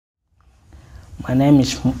My name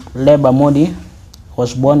is Leba Modi. I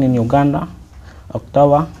was born in Uganda,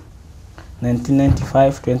 October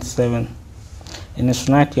 1995, 27, in the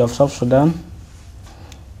nationality of South Sudan.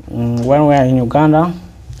 When we are in Uganda,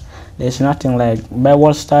 there's nothing like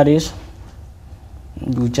Bible studies.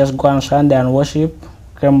 We just go on Sunday and worship,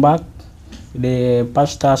 come back. The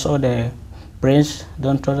pastors or the priests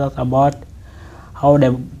don't talk about how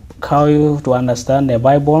you to understand the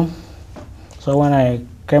Bible. So when I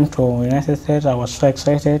came to United States, I was so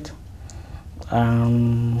excited.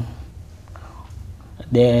 The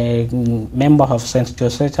member of St.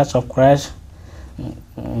 Joseph Church of Christ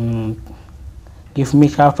give me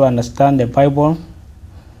how to understand the Bible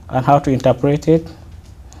and how to interpret it.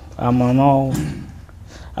 I'm now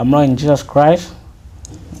in Jesus Christ.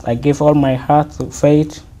 I give all my heart to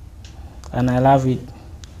faith, and I love it.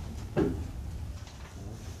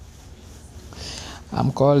 I'm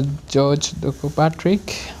called George Duku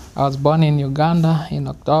Patrick. I was born in Uganda in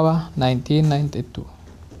October 1992.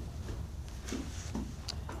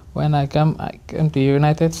 When I came to the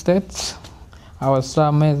United States, I was so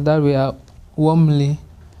amazed that we are warmly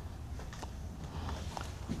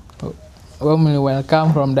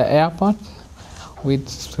welcomed from the airport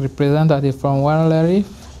with representatives from Warley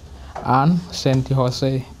and St.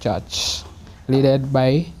 Jose Church, led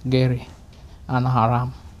by Gary and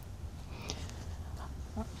Haram.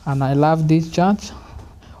 And I love this church.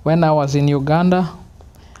 When I was in Uganda,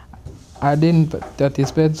 I didn't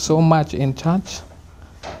participate so much in church.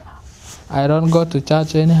 I don't go to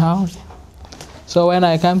church anyhow. So when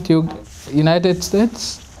I came to United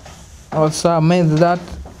States, I was so amazed that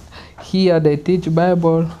here they teach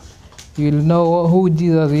Bible. You'll know who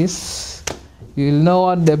Jesus is. You'll know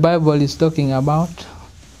what the Bible is talking about,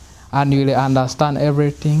 and you'll understand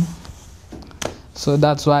everything. So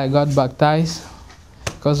that's why I got baptized,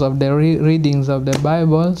 because of the readings of the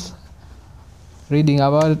Bibles, reading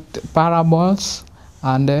about parables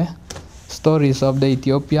and the stories of the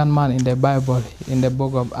Ethiopian man in the Bible, in the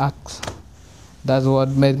book of Acts. That's what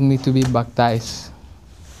made me to be baptized.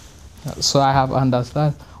 So I have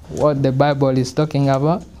understood what the Bible is talking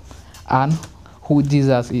about and who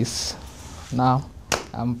Jesus is. Now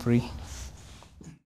I'm free.